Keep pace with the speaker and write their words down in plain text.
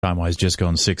Time-wise just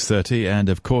gone 6:30, and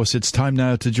of course it's time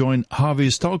now to join Harvey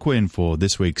Stockwin for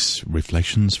this week's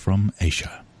Reflections from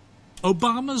Asia.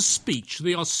 Obama's speech to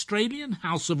the Australian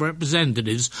House of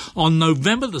Representatives on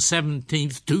November the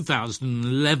 17th,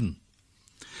 2011.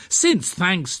 Since,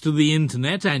 thanks to the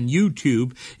internet and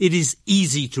YouTube, it is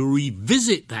easy to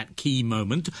revisit that key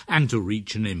moment and to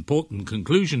reach an important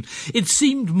conclusion, it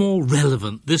seemed more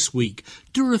relevant this week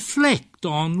to reflect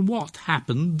on what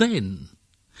happened then.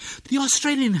 The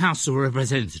Australian House of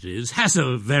Representatives has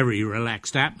a very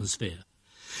relaxed atmosphere.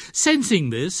 Sensing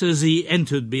this as he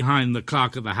entered behind the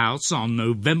clerk of the House on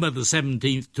November the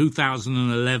 17th,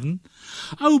 2011,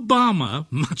 Obama,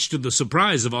 much to the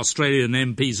surprise of Australian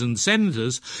MPs and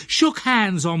senators, shook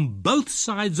hands on both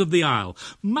sides of the aisle,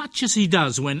 much as he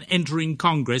does when entering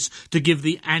Congress to give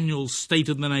the annual State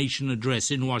of the Nation address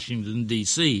in Washington,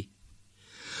 D.C.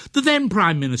 The then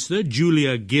Prime Minister,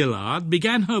 Julia Gillard,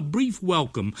 began her brief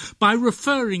welcome by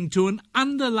referring to an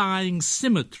underlying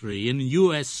symmetry in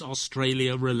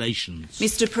US-Australia relations.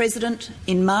 Mr President,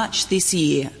 in March this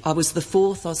year, I was the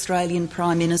fourth Australian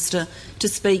Prime Minister to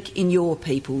speak in your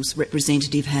People's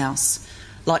Representative House.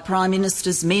 Like Prime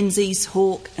Ministers Menzies,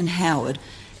 Hawke and Howard,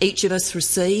 each of us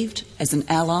received as an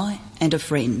ally and a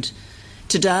friend.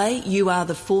 Today, you are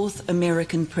the fourth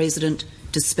American President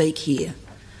to speak here.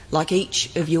 Like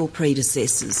each of your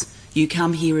predecessors, you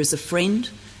come here as a friend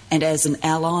and as an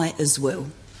ally as well.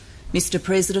 Mr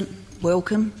President,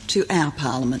 welcome to our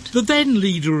Parliament. The then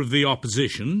Leader of the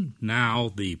Opposition,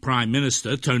 now the Prime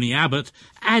Minister, Tony Abbott,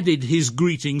 added his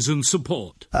greetings and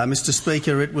support. Mr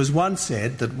Speaker, it was once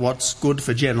said that what's good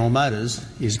for General Motors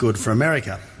is good for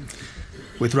America.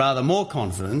 With rather more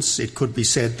confidence, it could be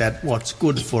said that what's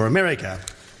good for America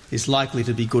is likely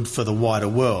to be good for the wider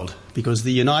world, because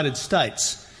the United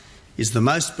States is the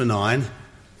most benign,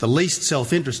 the least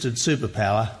self-interested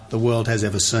superpower the world has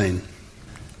ever seen.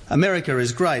 America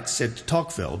is great, said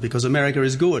Tocqueville, because America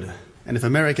is good, and if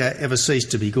America ever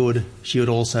ceased to be good, she would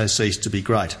also cease to be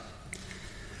great.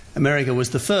 America was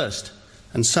the first,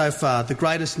 and so far the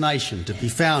greatest nation to be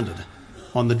founded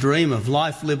on the dream of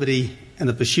life, liberty and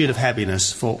the pursuit of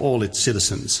happiness for all its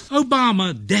citizens.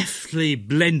 Obama deftly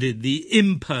blended the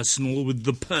impersonal with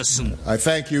the personal. I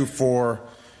thank you for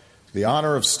the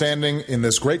honor of standing in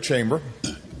this great chamber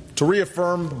to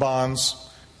reaffirm the bonds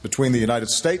between the United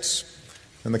States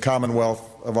and the Commonwealth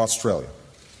of Australia,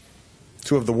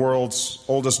 two of the world's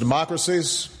oldest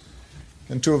democracies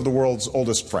and two of the world's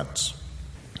oldest friends.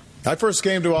 I first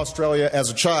came to Australia as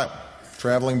a child,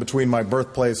 traveling between my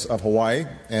birthplace of Hawaii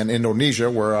and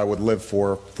Indonesia, where I would live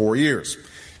for 4 years.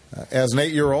 As an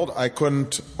 8-year-old, I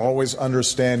couldn't always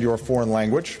understand your foreign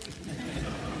language.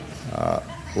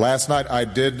 Last night I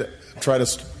did try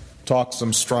to talk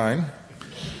some Strine.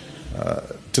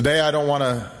 Today I don't want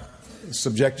to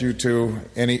subject you to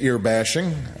any ear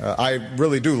bashing. I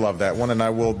really do love that one, and I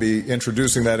will be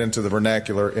introducing that into the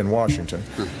vernacular in Washington.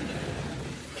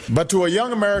 But to a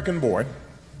young American boy,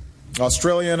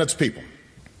 Australia and its people,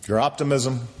 your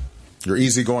optimism, your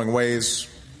easygoing ways,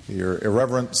 your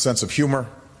irreverent sense of humor,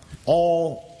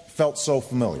 all felt so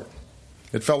familiar.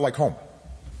 It felt like home.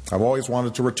 I've always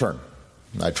wanted to return.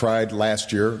 I tried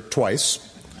last year twice,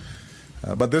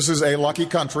 but this is a lucky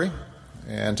country,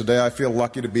 and today I feel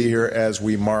lucky to be here as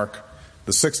we mark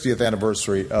the 60th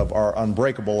anniversary of our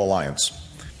unbreakable alliance.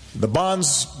 The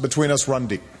bonds between us run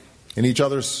deep. In each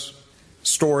other's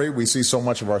story, we see so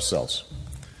much of ourselves.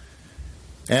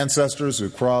 Ancestors who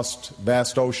crossed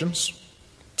vast oceans,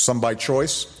 some by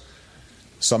choice,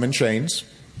 some in chains.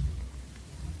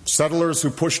 Settlers who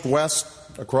pushed west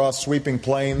across sweeping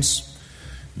plains.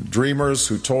 Dreamers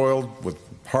who toiled with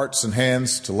hearts and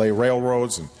hands to lay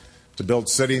railroads and to build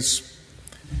cities.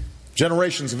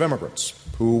 Generations of immigrants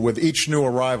who, with each new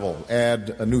arrival,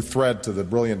 add a new thread to the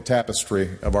brilliant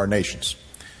tapestry of our nations.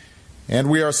 And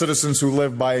we are citizens who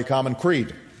live by a common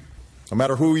creed. No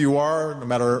matter who you are, no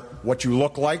matter what you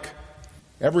look like,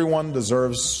 everyone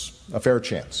deserves a fair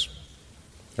chance.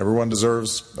 Everyone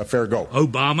deserves a fair go.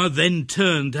 Obama then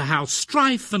turned to how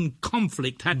strife and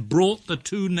conflict had brought the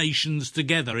two nations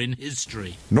together in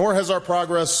history. Nor has our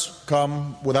progress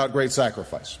come without great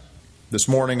sacrifice. This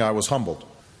morning I was humbled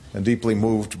and deeply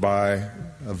moved by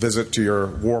a visit to your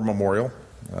war memorial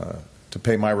to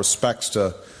pay my respects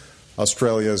to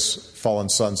Australia's fallen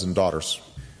sons and daughters.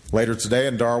 Later today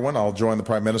in Darwin, I'll join the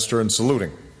Prime Minister in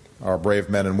saluting our brave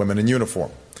men and women in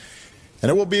uniform. And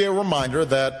it will be a reminder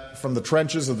that from the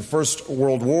trenches of the First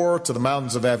World War to the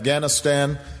mountains of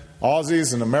Afghanistan,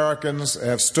 Aussies and Americans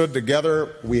have stood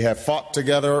together, we have fought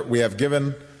together, we have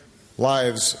given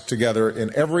lives together in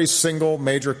every single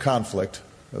major conflict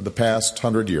of the past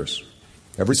 100 years.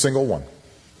 Every single one.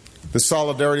 This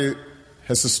solidarity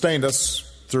has sustained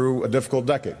us through a difficult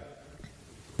decade.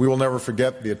 We will never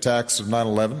forget the attacks of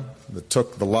 9/11 that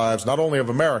took the lives not only of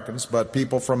Americans, but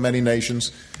people from many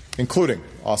nations, including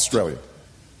Australia.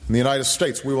 In the United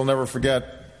States, we will never forget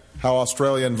how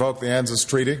Australia invoked the ANZUS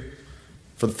Treaty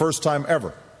for the first time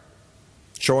ever,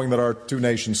 showing that our two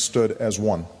nations stood as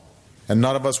one. And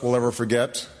none of us will ever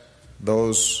forget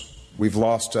those we've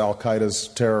lost to al-Qaeda's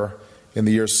terror in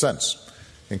the years since,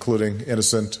 including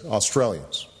innocent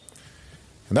Australians.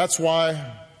 And that's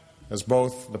why, as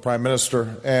both the Prime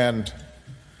Minister and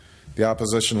the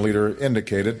opposition leader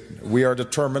indicated, we are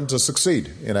determined to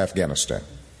succeed in Afghanistan.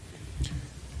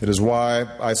 It is why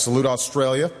I salute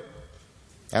Australia,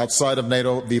 outside of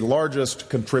NATO, the largest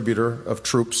contributor of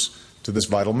troops to this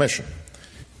vital mission.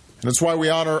 And it's why we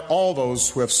honor all those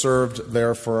who have served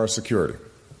there for our security,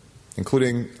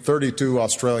 including 32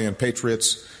 Australian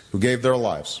patriots who gave their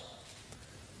lives,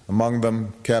 among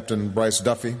them Captain Bryce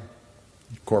Duffy,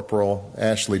 Corporal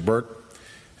Ashley Burt,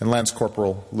 and Lance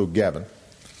Corporal Luke Gavin.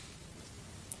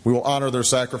 We will honor their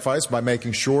sacrifice by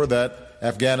making sure that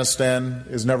Afghanistan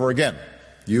is never again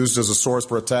used as a source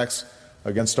for attacks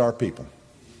against our people.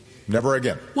 Never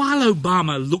again. While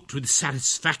Obama looked with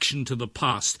satisfaction to the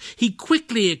past, he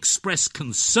quickly expressed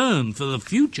concern for the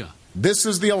future. This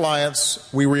is the alliance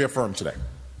we reaffirm today,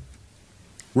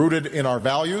 rooted in our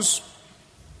values,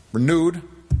 renewed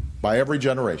by every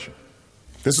generation.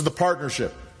 This is the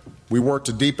partnership we worked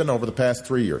to deepen over the past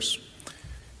 3 years.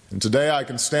 And today I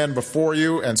can stand before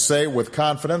you and say with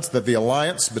confidence that the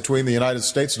alliance between the United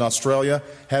States and Australia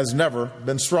has never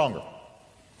been stronger.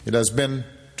 It has been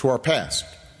to our past.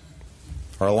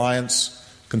 Our alliance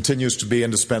continues to be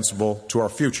indispensable to our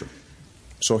future.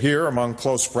 So here, among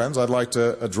close friends, I'd like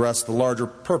to address the larger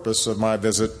purpose of my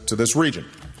visit to this region.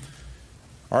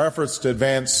 Our efforts to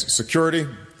advance security,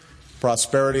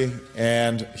 prosperity,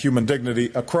 and human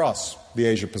dignity across the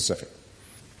Asia-Pacific.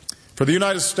 For the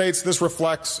United States, this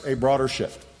reflects a broader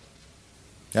shift.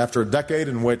 After a decade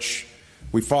in which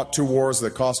we fought 2 wars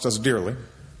that cost us dearly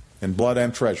in blood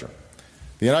and treasure,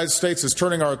 the United States is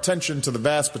turning our attention to the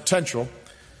vast potential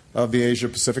of the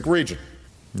Asia-Pacific region.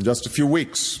 In just a few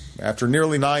weeks, after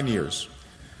nearly 9 years,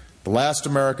 the last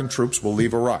American troops will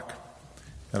leave Iraq,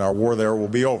 and our war there will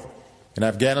be over. In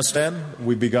Afghanistan,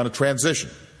 we've begun a transition,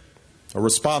 a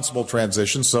responsible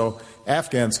transition, so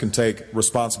Afghans can take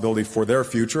responsibility for their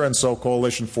future, and so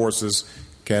coalition forces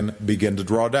can begin to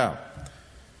draw down.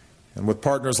 And with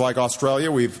partners like Australia,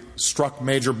 we've struck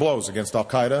major blows against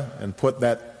al-Qaeda and put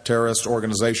that terrorist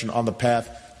organization on the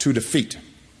path to defeat,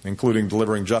 including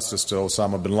delivering justice to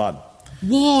Osama bin Laden.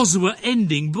 Wars were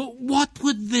ending, but what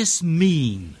would this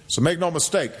mean? So make no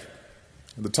mistake,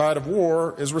 the tide of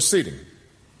war is receding,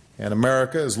 and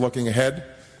America is looking ahead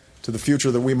to the future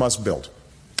that we must build.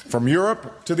 From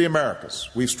Europe to the Americas,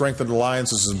 we've strengthened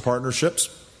alliances and partnerships.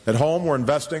 At home, we're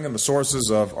investing in the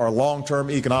sources of our long-term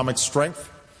economic strength,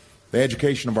 the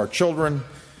education of our children,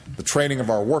 the training of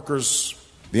our workers,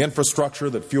 the infrastructure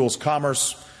that fuels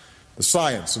commerce, the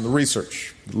science and the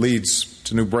research that leads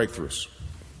to new breakthroughs.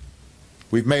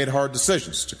 We've made hard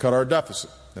decisions to cut our deficit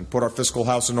and put our fiscal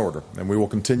house in order, and we will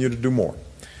continue to do more.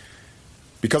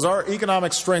 Because our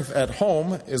economic strength at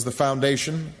home is the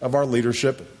foundation of our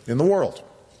leadership in the world,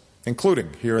 including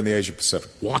here in the Asia-Pacific.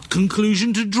 What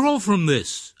conclusion to draw from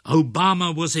this?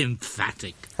 Obama was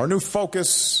emphatic. Our new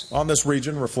focus on this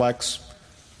region reflects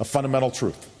a fundamental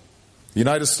truth. The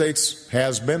United States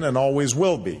has been and always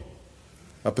will be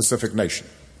a Pacific nation.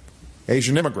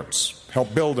 Asian immigrants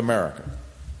helped build America,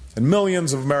 and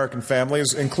millions of American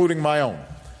families, including my own,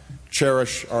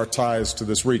 cherish our ties to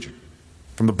this region.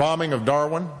 From the bombing of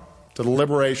Darwin to the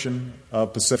liberation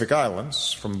of Pacific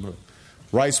Islands, from the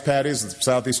rice paddies of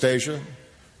Southeast Asia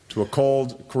to a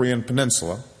cold Korean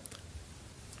peninsula,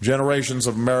 generations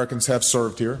of Americans have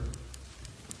served here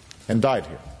and died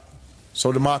here,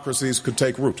 so democracies could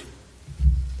take root,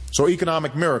 so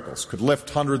economic miracles could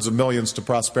lift hundreds of millions to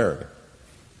prosperity.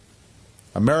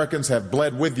 Americans have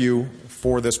bled with you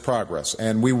for this progress,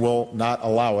 and we will not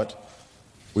allow it,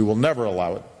 we will never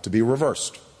allow it to be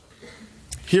reversed.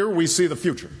 Here we see the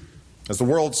future as the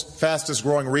world's fastest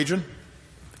growing region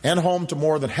and home to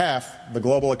more than half the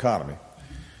global economy.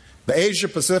 The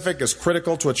Asia-Pacific is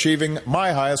critical to achieving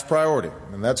my highest priority,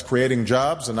 and that's creating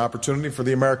jobs and opportunity for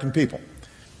the American people.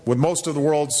 With most of the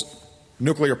world's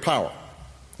nuclear power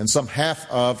and some half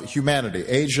of humanity,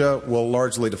 Asia will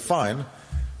largely define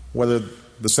whether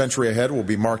the century ahead will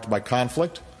be marked by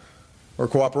conflict or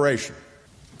cooperation,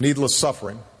 needless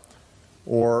suffering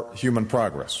or human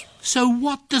progress. So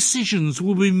what decisions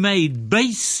will be made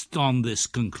based on this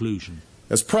conclusion?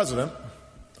 As president,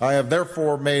 I have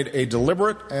therefore made a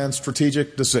deliberate and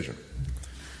strategic decision.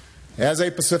 As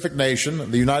a Pacific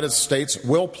nation, the United States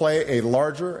will play a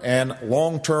larger and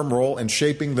long-term role in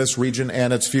shaping this region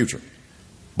and its future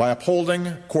by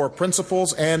upholding core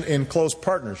principles and in close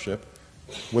partnership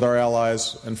with our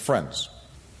allies and friends.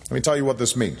 Let me tell you what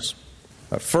this means.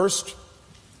 First,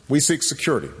 we seek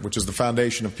security, which is the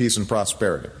foundation of peace and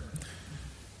prosperity.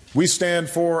 We stand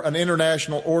for an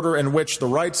international order in which the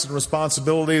rights and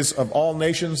responsibilities of all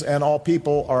nations and all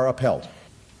people are upheld,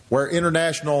 where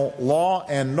international law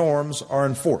and norms are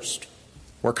enforced,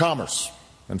 where commerce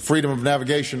and freedom of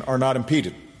navigation are not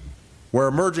impeded, where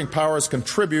emerging powers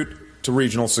contribute to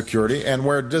regional security, and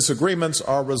where disagreements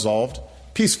are resolved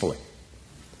peacefully.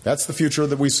 That's the future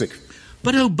that we seek.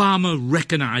 But Obama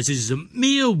recognizes that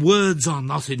mere words are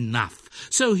not enough,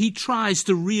 so he tries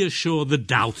to reassure the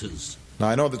doubters. Now,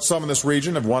 I know that some in this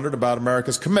region have wondered about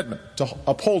America's commitment to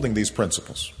upholding these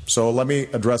principles, so let me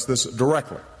address this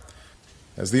directly.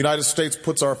 As the United States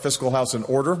puts our fiscal house in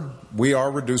order, we are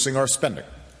reducing our spending.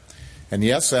 And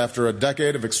yes, after a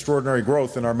decade of extraordinary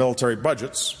growth in our military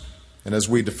budgets, and as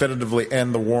we definitively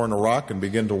end the war in Iraq and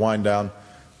begin to wind down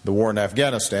the war in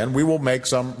Afghanistan, we will make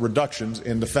some reductions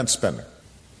in defense spending.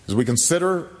 As we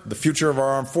consider the future of our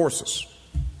armed forces,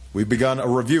 we've begun a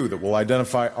review that will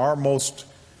identify our most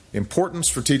important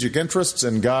strategic interests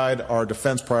and guide our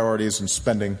defense priorities and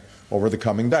spending over the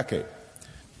coming decade.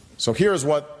 So here's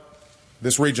what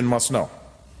this region must know.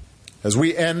 As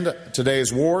we end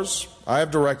today's wars, I have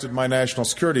directed my national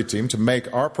security team to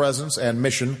make our presence and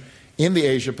mission in the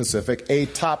Asia-Pacific a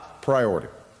top priority.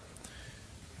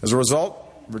 As a result,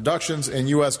 reductions in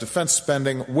U.S. defense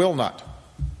spending will not,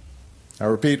 I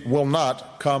repeat, will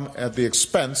not come at the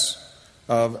expense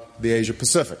of the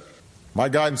Asia-Pacific. My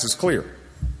guidance is clear.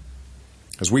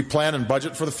 As we plan and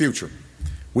budget for the future,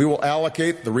 we will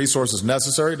allocate the resources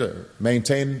necessary to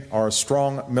maintain our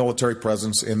strong military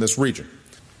presence in this region.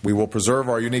 We will preserve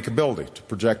our unique ability to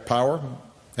project power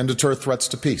and deter threats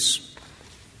to peace.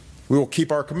 We will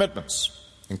keep our commitments,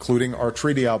 including our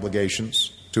treaty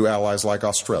obligations to allies like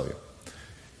Australia.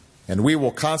 And we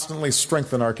will constantly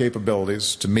strengthen our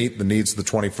capabilities to meet the needs of the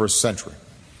 21st century.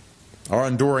 Our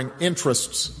enduring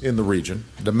interests in the region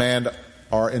demand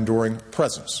our enduring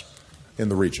presence in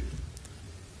the region.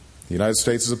 The United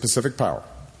States is a Pacific power,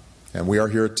 and we are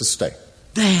here to stay.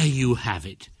 There you have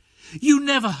it. You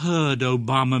never heard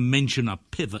Obama mention a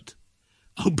pivot.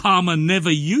 Obama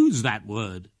never used that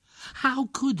word. How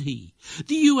could he?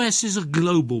 The U.S. is a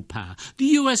global power. The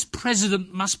U.S.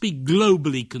 president must be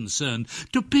globally concerned.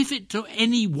 To pivot to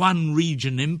any one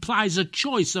region implies a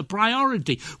choice, a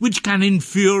priority, which can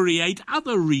infuriate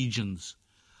other regions.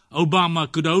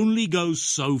 Obama could only go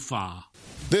so far.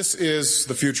 This is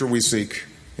the future we seek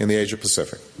in the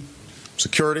Asia-Pacific.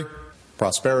 Security,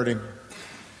 prosperity,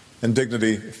 and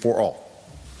dignity for all.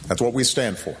 That's what we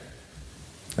stand for.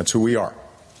 That's who we are.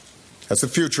 That's the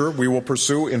future we will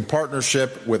pursue in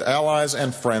partnership with allies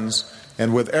and friends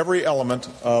and with every element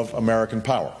of American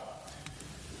power.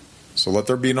 So let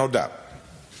there be no doubt.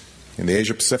 In the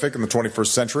Asia-Pacific in the 21st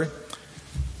century,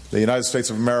 the United States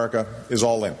of America is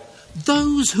all in.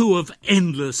 Those who have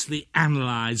endlessly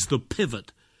analyzed the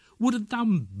pivot would have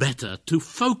done better to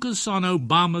focus on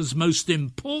Obama's most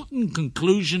important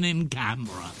conclusion in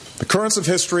Canberra. The currents of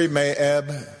history may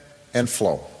ebb and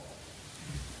flow,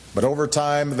 but over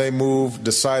time they move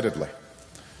decisively,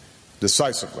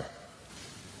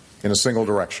 in a single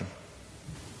direction.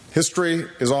 History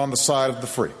is on the side of the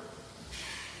free.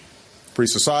 Free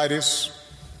societies,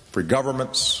 free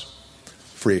governments,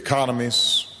 free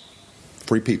economies,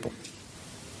 free people.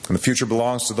 And the future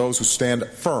belongs to those who stand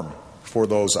firm for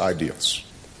those ideals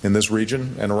in this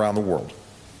region and around the world.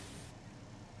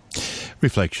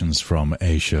 Reflections from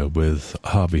Asia with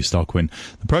Harvey Stockwin.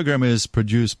 The program is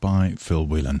produced by Phil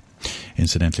Whelan.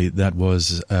 Incidentally, that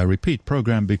was a repeat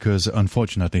program because,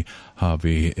 unfortunately,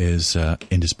 Harvey is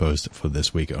indisposed for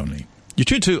this week only. You're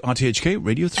tuned to RTHK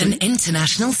Radio 3. An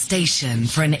international station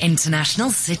for an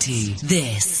international city.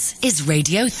 This is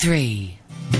Radio 3.